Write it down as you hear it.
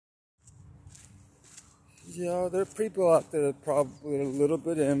Yeah, there are people out there that probably are a little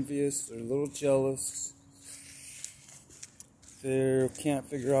bit envious, or a little jealous. They can't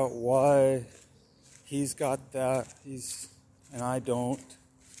figure out why he's got that, and I don't.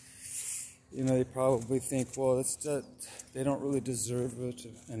 You know, they probably think, well, it's that they don't really deserve it,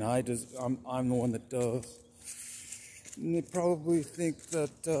 and I'm the one that does. And they probably think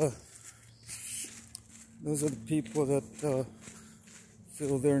that those are the people that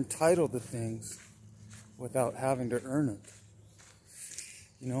feel they're entitled to things without having to earn it.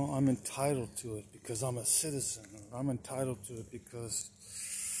 You know, I'm entitled to it because I'm a citizen. Or I'm entitled to it because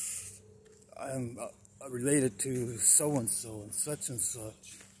I'm related to so-and-so and such and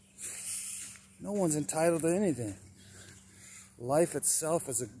such. No one's entitled to anything. Life itself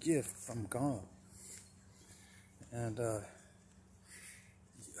is a gift from God. And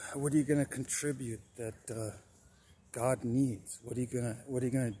what are you going to contribute that God needs? What are you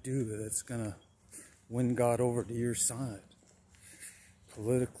gonna do that's going to win God over to your side?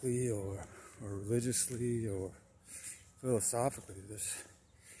 Politically or religiously or philosophically.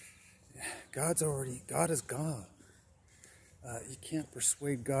 God is God. You can't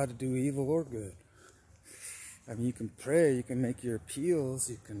persuade God to do evil or good. I mean, you can pray, you can make your appeals,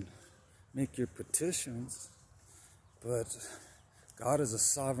 you can make your petitions, but God is a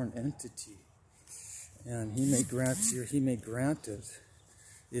sovereign entity, and He may grant it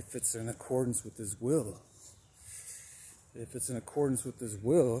if it's in accordance with His will. If it's in accordance with His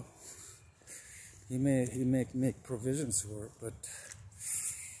will, He may make provisions for it, but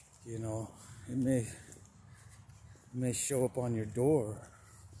you know, it may show up on your door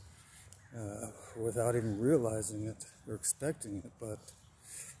without even realizing it or expecting it. But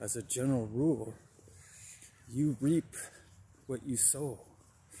as a general rule, you reap what you sow,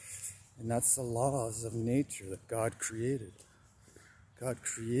 and that's the laws of nature that God created. God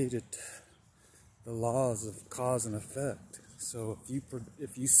created the laws of cause and effect. So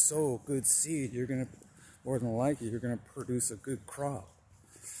if you sow good seed, more than likely you're gonna produce a good crop.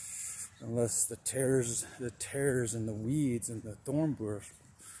 Unless the tares and the weeds and the thorn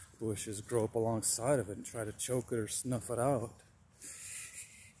bushes grow up alongside of it and try to choke it or snuff it out.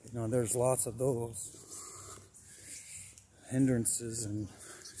 You know, there's lots of those hindrances and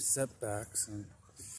setbacks, and